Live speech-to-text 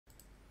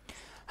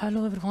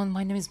Hello everyone,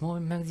 my name is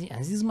Magdi and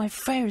this is my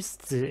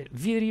first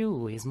video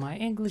with my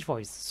English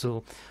voice.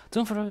 So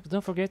don't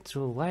forget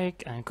to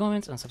like and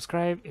comment and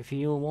subscribe if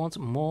you want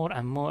more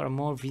and more and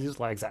more videos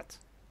like that.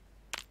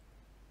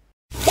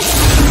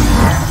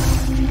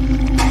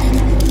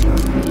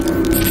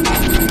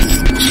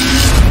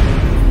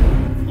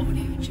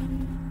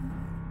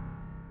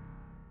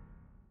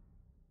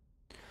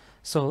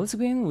 So let's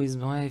begin with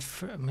my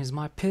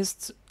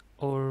best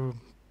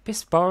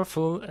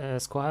powerful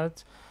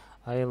squad.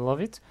 I love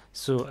it.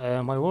 So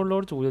my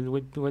warlord will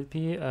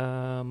be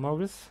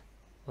Morgoth,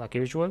 like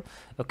usual.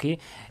 Okay,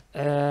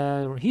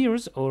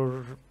 heroes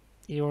or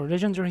your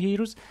legendary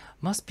heroes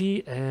must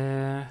be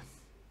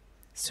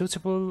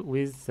suitable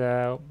with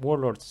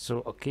warlord.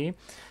 So okay,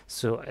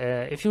 so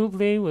if you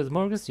play with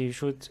Morgoth, you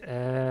should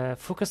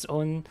focus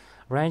on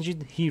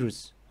ranged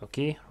heroes.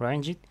 Okay,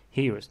 ranged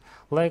heroes.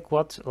 Like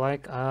what?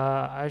 Like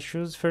I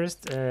choose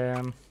first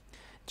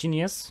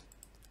Genius.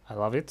 I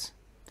love it.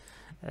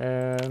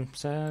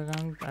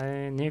 Second,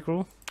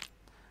 Necro,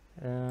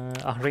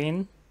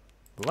 Ahrin,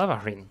 love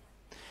Ahrin.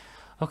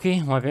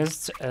 Okay, my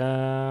best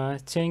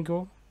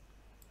Tango.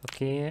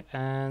 Okay,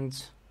 and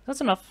that's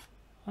enough.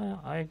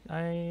 I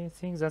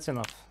think that's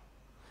enough.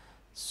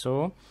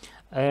 So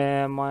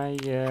my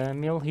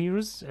male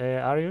heroes,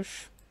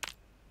 Ariush,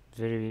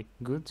 very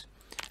good.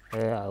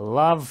 I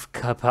love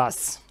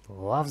Kapas,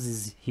 love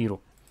this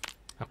hero.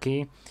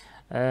 Okay,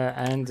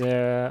 and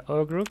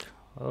Ogruk.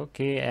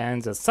 Okay,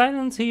 and the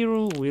silent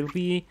hero will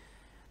be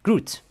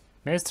Groot,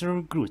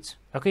 Master Groot.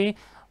 Okay,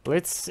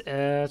 let's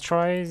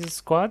try this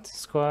squad.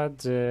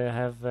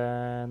 Have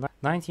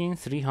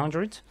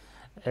 19,300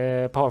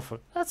 powerful.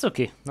 That's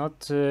okay,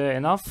 not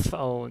enough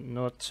or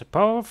not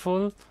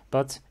powerful,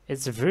 but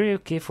it's very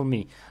okay for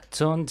me.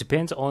 Don't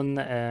depend on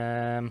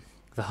the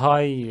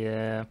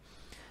high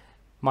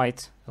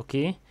might.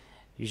 Okay,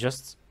 you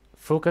just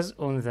focus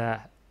on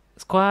the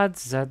squad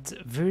that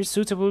very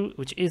suitable,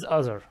 which is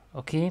other.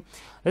 Okay,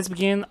 let's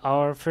begin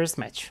our first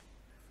match.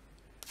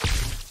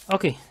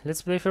 Okay,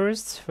 let's play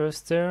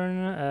first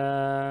turn.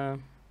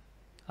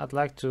 I'd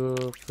like to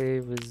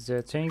play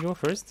with Tango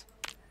first.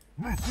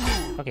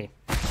 Okay,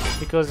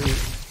 because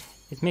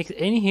it makes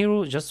any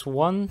hero just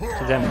one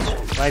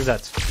damage, like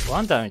that.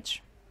 One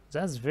damage,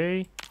 that's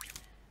very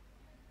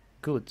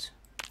good.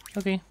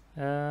 Okay,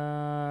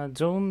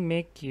 don't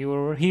make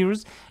your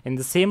heroes in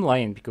the same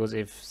line, because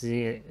if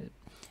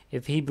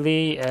he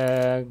play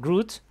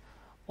Groot,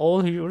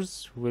 all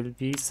heroes will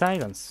be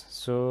silenced.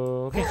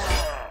 So okay,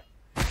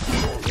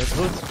 that's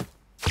good.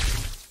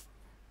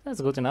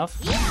 That's good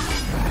enough.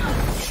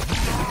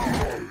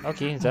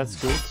 Okay, that's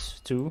good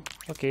too.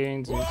 Okay,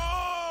 and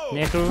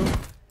Necro.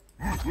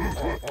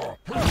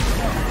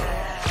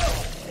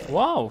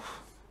 Wow,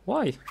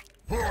 why?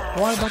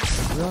 Why but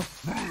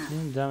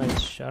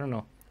damage? I don't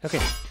know. Okay,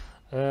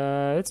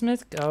 let's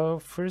make our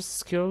first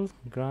skill.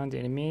 Grant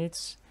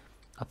enemies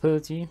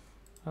ability.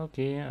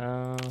 Okay,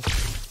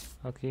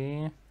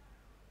 okay.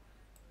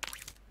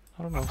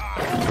 I don't know.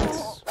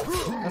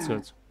 That's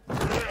good.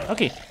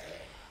 Okay.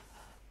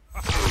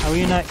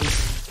 Arena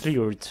is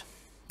cleared.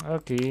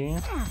 Okay.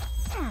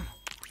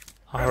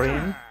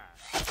 Arena.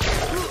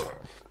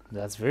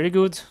 That's very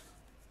good.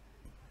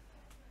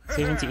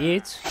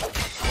 78.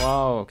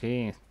 Wow,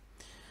 okay.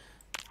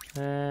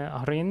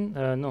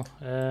 Arena, no.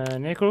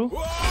 Necro.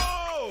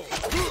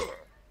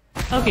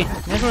 Okay,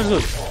 Necro is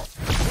good.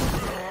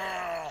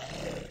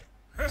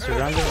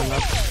 Surrounded or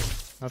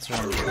not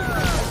surrounded.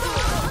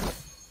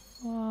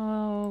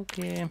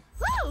 Okay.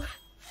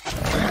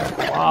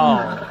 Wow,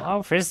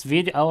 our first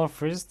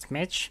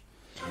match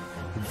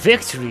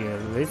victory.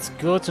 Let's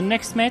go to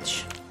next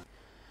match.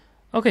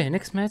 Okay,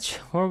 next match,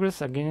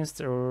 Morgoth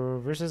against or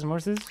versus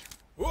Mortis.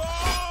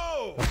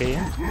 Okay,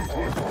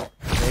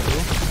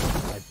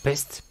 my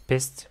best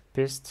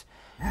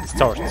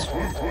start. I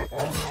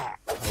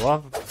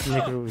love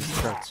Necro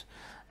start.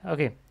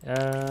 Okay,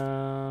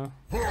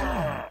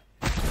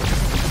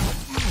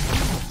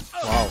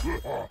 wow,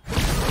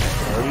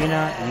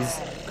 arena is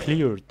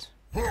cleared.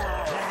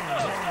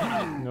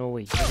 No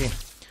way. Okay,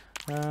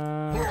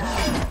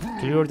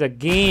 cleared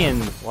again.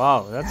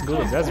 Wow, that's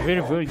good. That's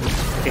very good.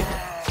 Okay,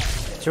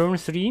 turn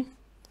 3.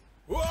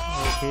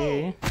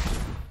 Okay.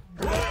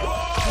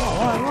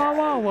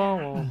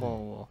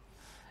 Wow.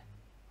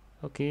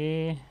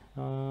 Okay, I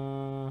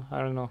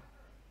don't know.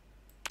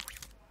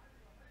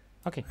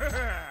 Okay,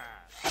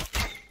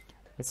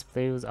 let's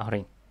play with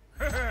Ahrin.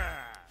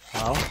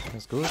 Wow,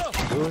 that's good.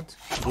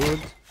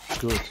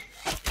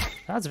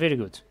 That's very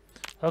good.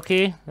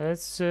 Okay,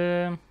 let's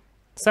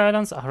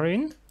silence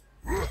Ahrin.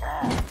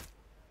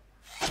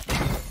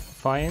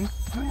 Fine.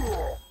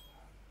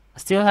 I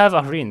still have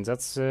Ahrin.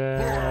 That's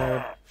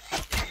no,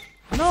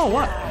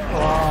 what?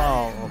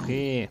 Wow.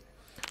 Okay.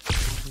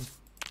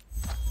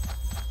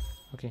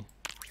 Okay,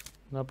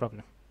 no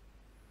problem.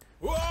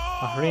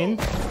 Ahrin.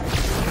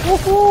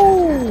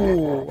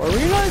 Woohoo!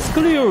 Arena is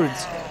cleared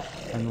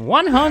and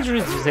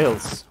 100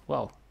 health.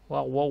 Wow.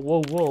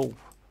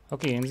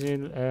 Okay, and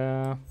then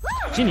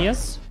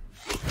Genius.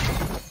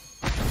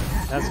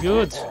 That's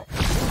good.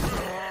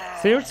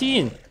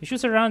 13. You should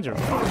surrender.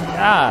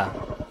 Yeah.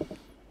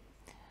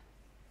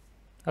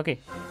 Okay.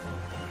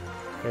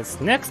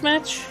 Let's next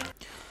match.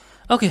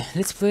 Okay,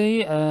 let's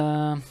play.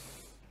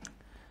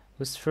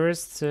 With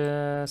first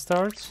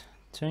start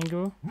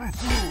Tango.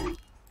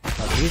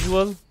 As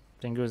usual,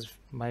 Tango is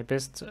my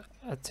best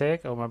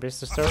attack or my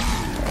best start.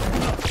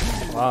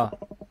 Wow.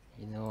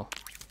 You know.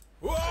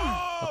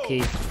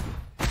 Okay.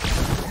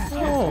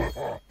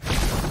 Oh.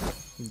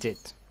 Did.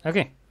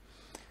 Okay.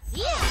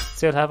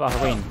 Still have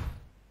Arwin.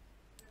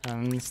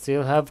 And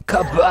still have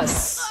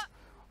Kabas.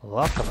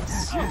 Love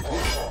Kabas.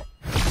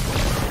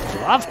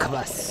 Love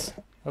Kabas.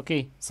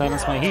 Okay,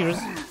 silence my heroes.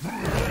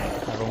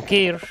 I don't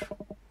care.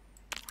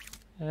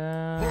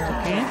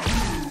 Okay.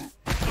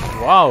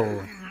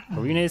 Wow.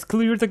 Arena is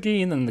cleared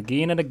again and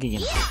again and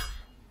again.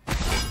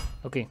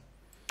 Okay.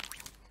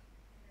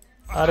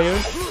 Out of here.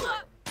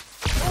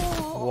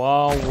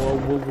 Wow, whoa,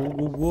 whoa, whoa,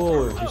 whoa,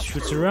 whoa. You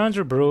should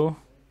surrender, bro.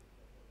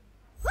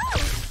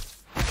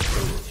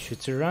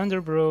 Should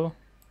surrender, bro.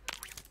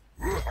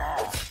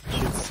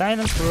 Should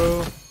silence,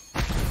 bro.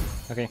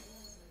 Okay.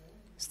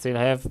 Still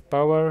have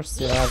power,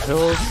 still have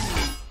health.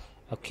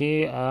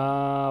 Okay,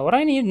 what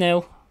I need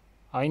now?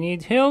 I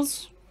need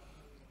heals.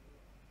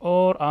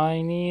 Or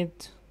I need,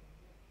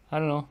 I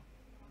don't know,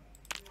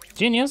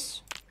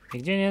 genius.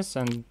 Big genius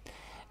and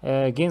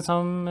gain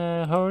some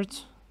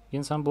heart,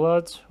 gain some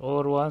blood,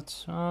 or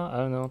what? I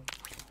don't know.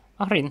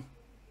 Ahrin.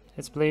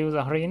 Let's play with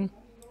Ahrin.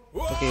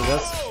 Okay,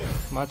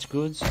 that's much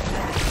good.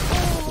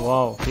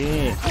 Wow,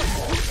 okay.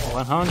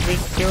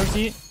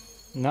 130,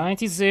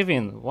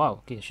 97. Wow,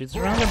 okay, shoot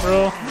surrender,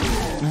 bro.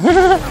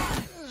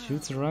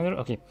 Shoot surrender,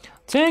 okay.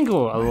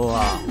 Tango,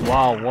 Allah.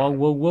 Wow, whoa,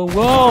 whoa, whoa,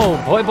 whoa.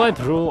 Bye bye,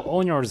 bro.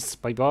 Owners.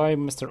 Bye bye,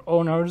 Mr.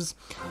 Owners.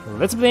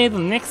 Let's play the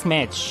next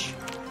match.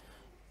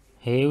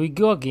 Here we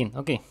go again,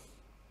 okay.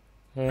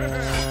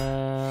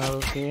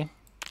 Okay.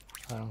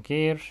 I don't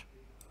care.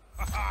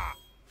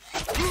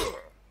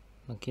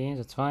 Okay,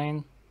 that's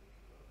fine.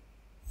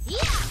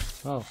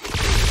 Oh.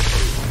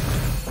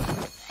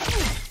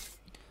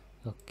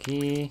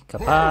 Okay,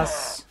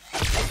 Kapas.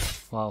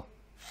 Wow.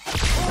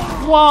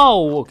 Wow,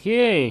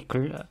 okay.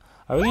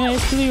 Arena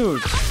is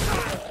cleared.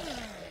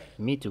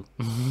 Me too.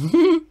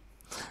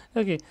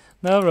 Okay,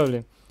 no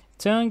problem.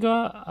 Tango,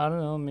 I don't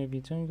know,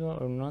 maybe Tango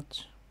or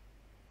not.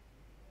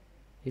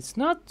 It's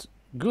not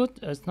good,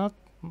 it's not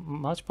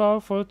much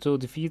powerful to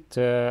defeat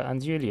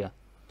Angelia.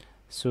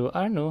 So,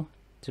 I don't know,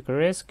 take a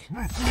risk.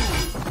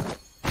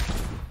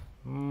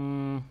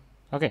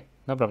 Okay,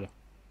 no problem.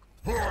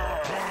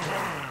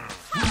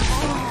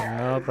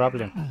 No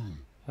problem.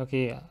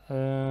 Okay,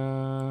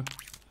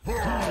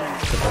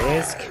 take a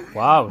risk.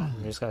 Wow,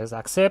 this guy is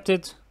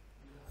accepted.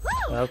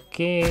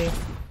 Okay,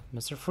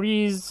 Mr.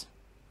 Freeze.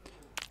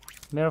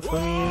 Mirror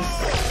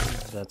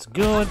Freeze. That's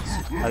good.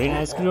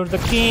 Arena is cleared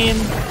again.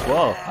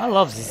 Wow, I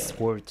love this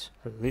word.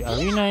 The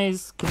arena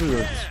is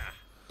cleared.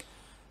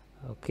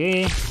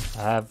 Okay, I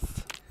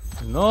have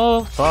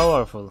no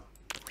powerful.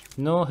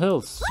 No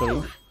heals,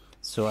 sorry.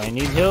 So I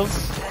need heals.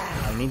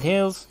 I need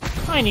heals.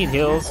 I need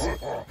heals.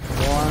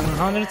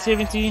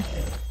 170.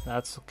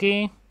 That's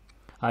okay.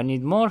 I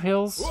need more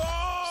heals.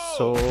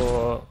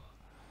 So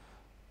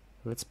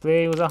let's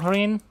play with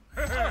Ahrin.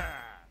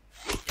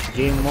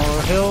 Gain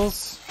more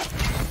heals.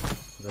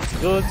 That's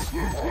good.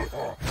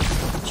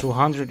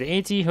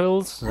 280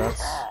 heals.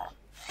 That's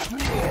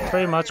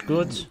pretty much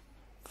good.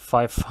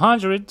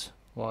 500.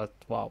 What?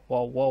 Wow,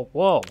 wow, wow,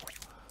 wow.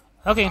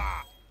 Okay.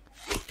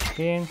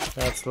 Okay,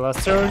 that's the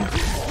last turn.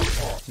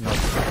 No.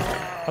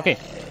 Okay,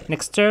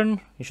 next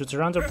turn. You should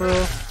surrender,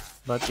 bro.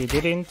 But you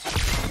didn't.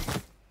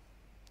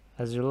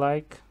 As you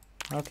like.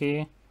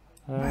 Okay.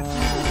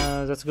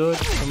 That's good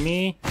for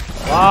me.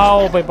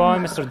 Wow, bye bye,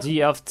 Mr.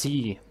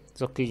 DFT.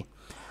 It's okay.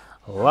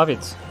 Love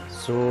it.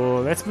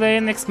 So let's play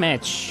next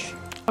match.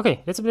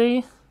 Okay, let's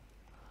play.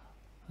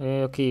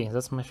 Okay,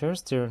 that's my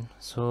first turn.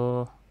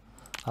 So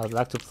I would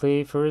like to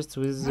play first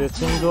with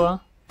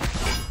Tingoa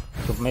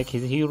to make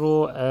his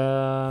hero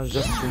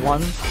just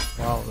one.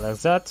 Wow, like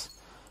that.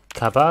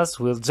 Kabas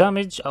will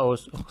damage. Oh,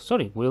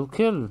 sorry, will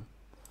kill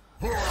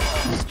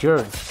this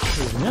girl.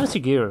 This naughty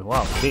girl.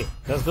 Wow, okay,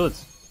 that's good.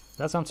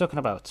 That's what I'm talking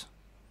about.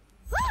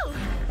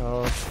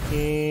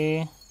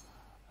 Okay.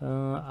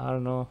 I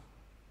don't know.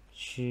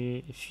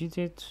 If she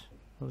did,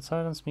 will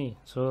silence me.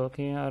 So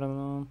okay, I don't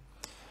know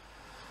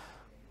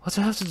what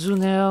I have to do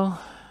now.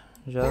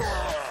 Just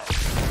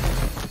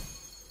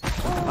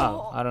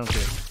wow, I don't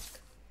care.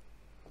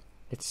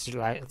 It's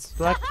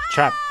like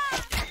trap.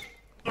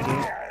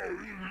 Okay.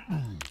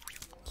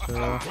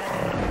 So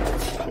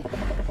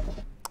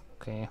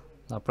okay,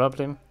 no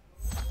problem.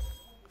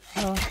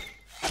 Oh.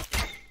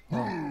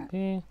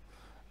 Okay.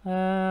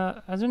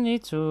 I don't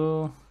need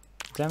to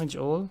damage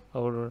all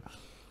or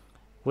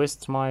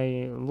lose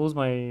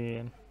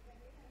my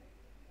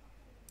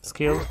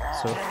skill.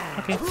 So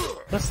okay,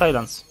 just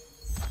silence.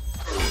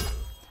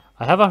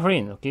 I have a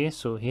rain. Okay,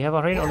 so he have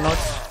a rain or not?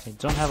 I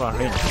don't have a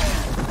rain.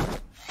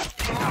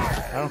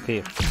 I don't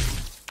care.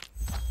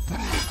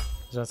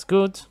 That's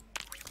good.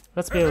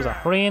 Let's play with a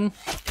rain.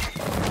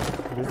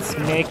 let's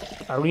make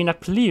arena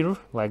clear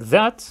like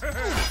that.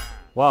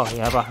 Wow, we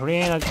have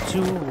arena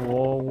too.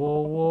 Whoa,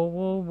 whoa, whoa,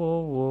 whoa,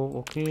 whoa, whoa.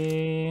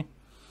 Okay.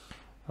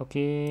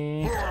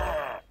 Okay.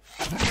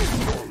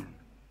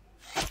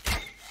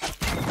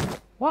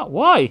 What?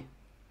 Why?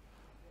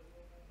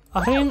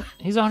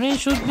 His arena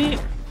should be.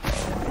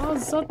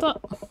 What's that?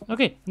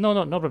 Okay, no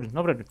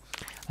problem.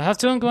 I have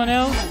to go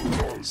now.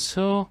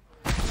 So,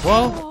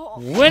 well,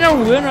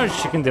 winner,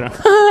 chicken dinner.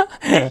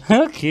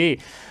 Okay,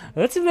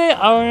 let's play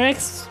our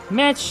next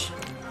match.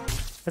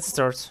 Let's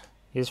start.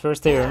 His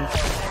first turn.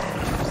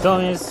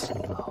 Dominus.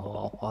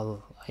 Oh,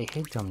 well, I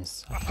hate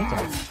Dominus.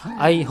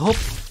 I hope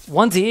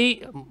one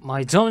day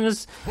my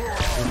Dominus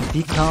will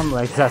become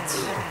like that.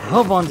 I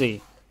hope one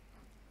day.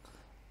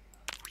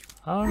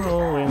 I don't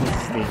know when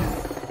it's day.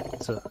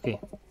 So, okay,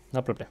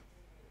 no problem.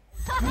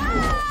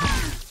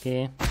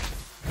 Okay.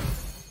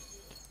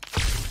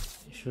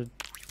 Should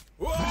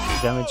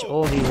damage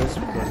all heroes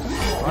because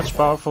it's much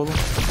powerful.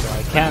 So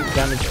I can't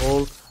damage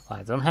all.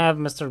 I don't have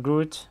Mr.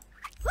 Groot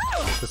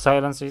to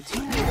silence it.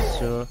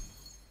 So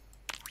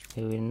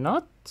he will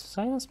not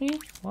silence me?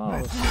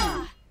 Wow.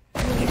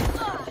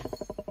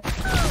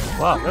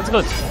 Wow, that's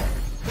good.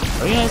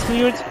 Arena is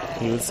cleared.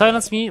 He will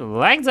silence me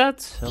like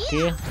that.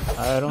 Okay,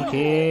 I don't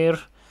care.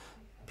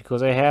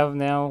 Because I have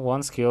now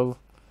one skill.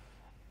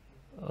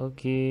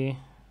 Okay.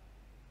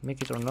 Make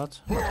it or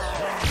not. But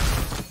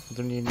I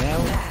don't need it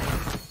now.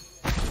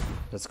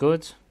 That's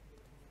good.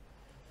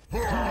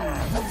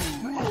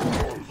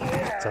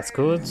 That's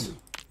good.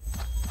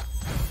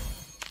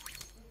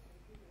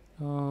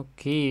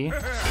 Okay.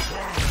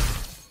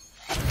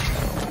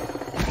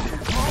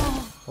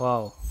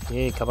 Wow.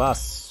 Hey,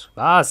 Kabas.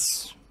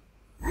 Kabas!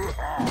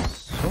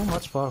 So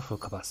much powerful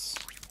Kabas.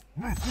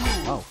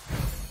 Wow.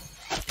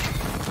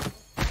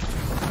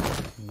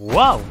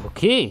 Wow,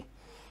 okay.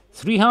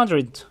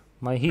 300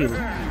 my heal.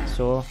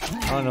 So,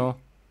 I don't know.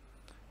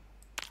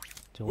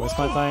 Don't waste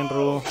my time,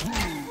 bro.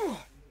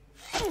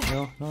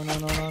 No.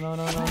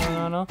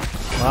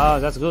 Wow,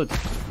 that's good.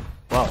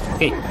 Wow,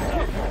 okay. I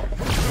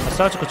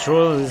start to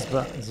control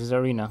this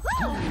arena.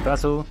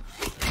 Battle.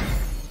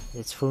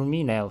 It's for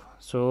me now.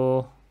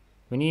 So,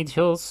 we need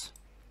heals.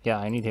 Yeah,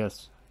 I need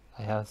heals.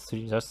 I have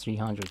just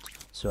 300.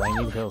 So, I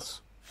need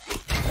heals.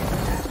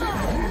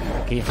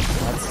 Okay,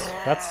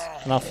 that's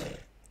enough.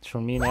 It's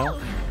for me now.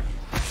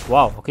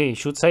 Wow, okay,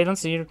 should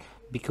silence here,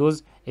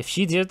 because if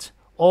she did,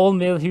 all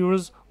male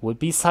heroes would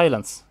be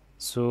silenced.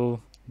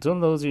 So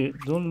don't lose your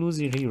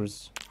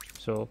heroes.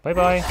 So bye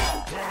bye.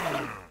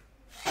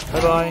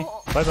 Bye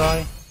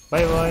bye.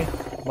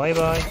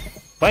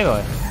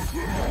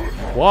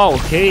 Wow,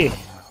 okay.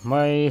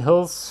 My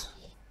health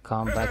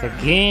come back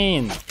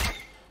again.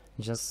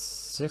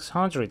 Just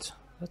 600.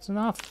 That's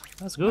enough.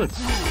 That's good.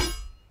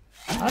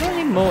 I don't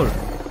need more.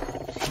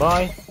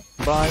 Bye.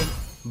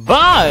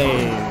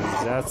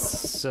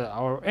 That's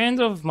our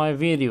end of my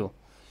video.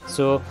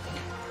 So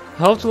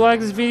hope to like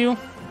this video,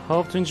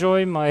 hope to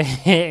enjoy my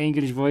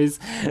English voice.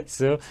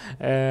 So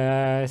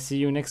see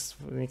you next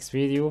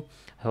video.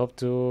 Hope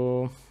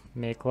to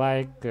make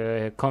like,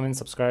 comment,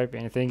 subscribe,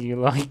 anything you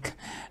like.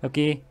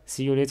 Okay,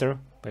 see you later.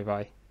 Bye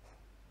bye.